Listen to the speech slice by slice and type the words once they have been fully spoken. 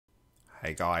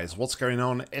Hey guys, what's going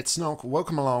on? It's Nock.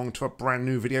 Welcome along to a brand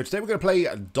new video. Today we're going to play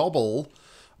Doble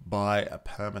by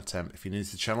Permatemp. If you're new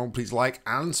to the channel, please like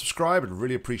and subscribe. I'd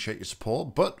really appreciate your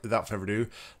support. But without further ado,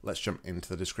 let's jump into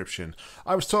the description.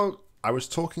 I was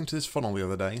talking to this funnel the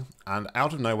other day, and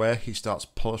out of nowhere he starts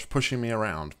pushing me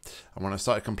around. And when I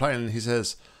started complaining, he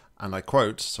says, and I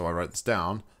quote, so I wrote this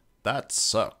down, "That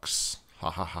sucks. Ha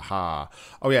ha ha ha."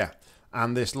 Oh yeah,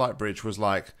 and this Lightbridge was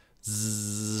like,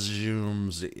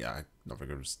 zooms. Yeah, not very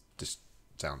good with just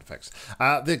sound effects.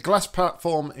 The glass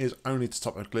platform is only to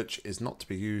stop a glitch, is not to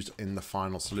be used in the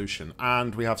final solution.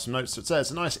 And we have some notes that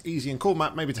says, a nice, easy and cool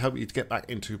map, maybe to help you to get back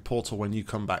into Portal when you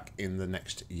come back in the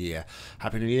next year.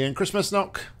 Happy New Year and Christmas,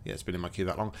 Nock. Yeah, it's been in my queue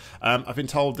that long. I've been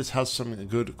told this has some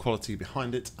good quality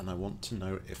behind it, and I want to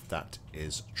know if that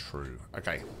is true.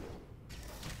 Okay.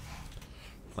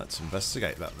 Let's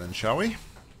investigate that then, shall we?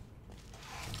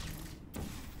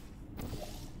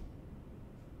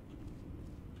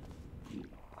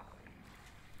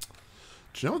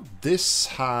 Do you know what this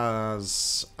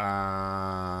has?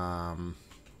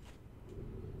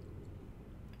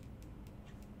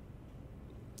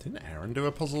 Didn't Aaron do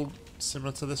a puzzle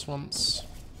similar to this once?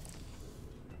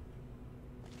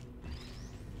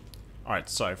 Alright,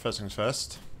 so first things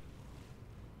first.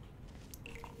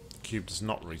 The cube does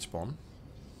not respawn,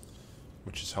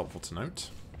 which is helpful to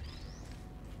note.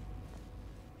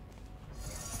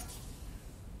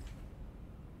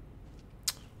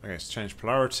 Okay, so change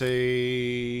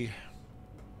polarity.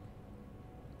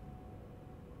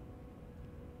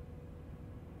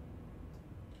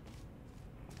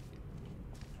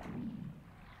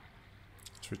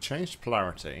 So we changed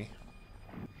polarity.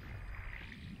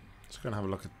 Let's go and have a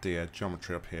look at the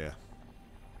geometry up here.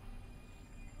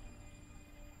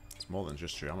 It's more than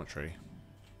just geometry.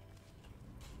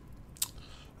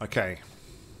 Okay.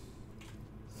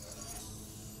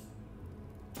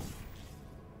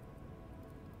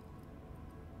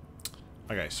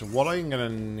 Okay, so what I'm going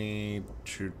to need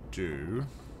to do...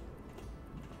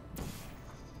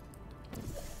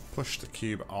 push the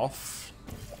cube off.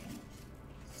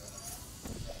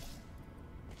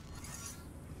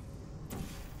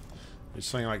 Do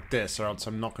something like this, or else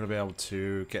I'm not going to be able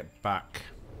to get back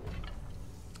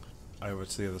over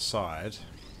to the other side.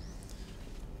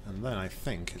 And then I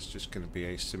think it's just going to be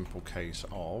a simple case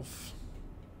of...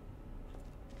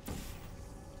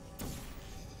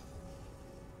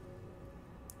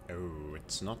 Oh,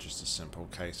 it's not just a simple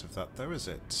case of that, though, is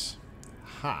it?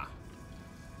 Ha!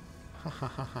 Ha ha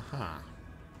ha ha ha.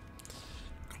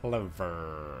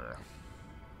 Clever.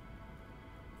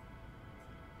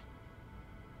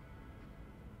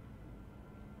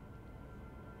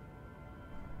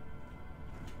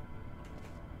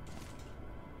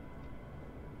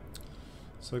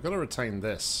 So we've got to retain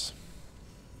this.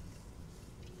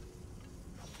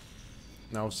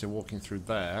 Now, obviously, walking through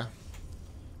there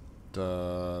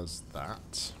does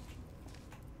that.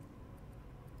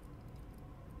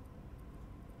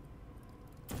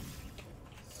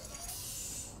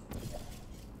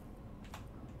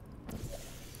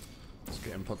 Let's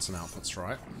get inputs and outputs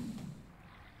right.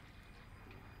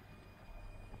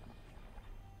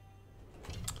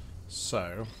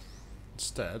 So,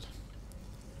 instead,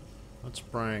 let's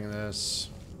bring this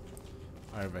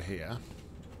over here.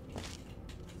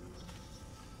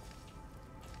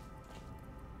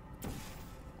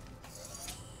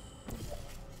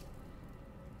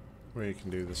 We can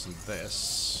do this and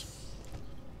this.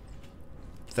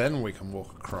 Then we can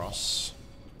walk across,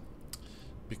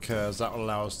 because that will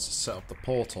allow us to set up the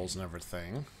portals and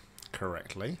everything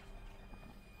correctly.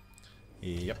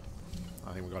 Yep,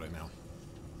 I think we got it now.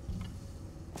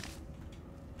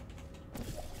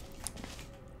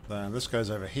 Then this goes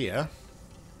over here.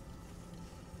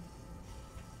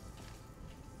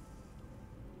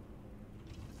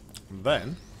 And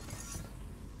then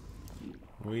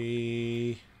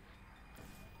we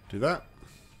do that,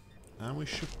 and we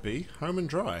should be home and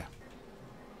dry.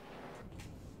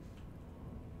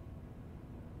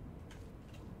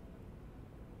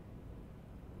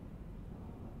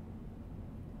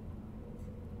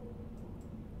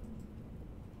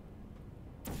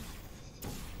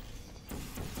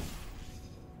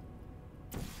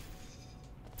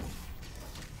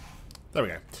 There we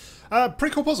go.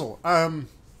 Pretty cool puzzle.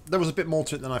 There was a bit more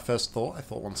to it than I first thought. I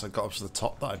thought once I got up to the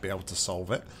top that I'd be able to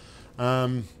solve it.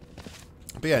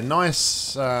 But yeah,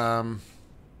 nice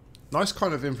nice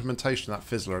kind of implementation of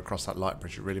that fizzler across that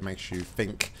Lightbridge. It really makes you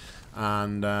think,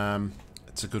 and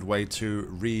it's a good way to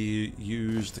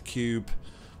reuse the cube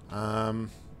a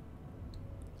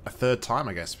third time,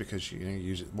 I guess, because you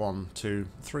use it 1, 2,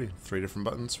 3 different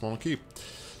buttons, one cube.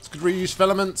 It's good reuse of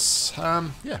elements.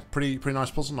 Yeah, pretty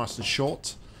nice puzzle, nice and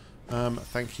short.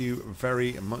 Thank you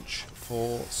very much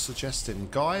for suggesting.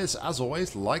 Guys, as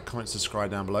always, like, comment,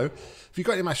 subscribe down below. If you've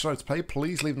got any match to play,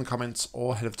 please leave in the comments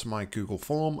or head over to my Google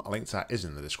form. A link to that is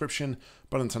in the description.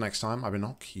 But until next time, I've been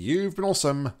Nock. You've been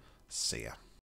awesome. See ya.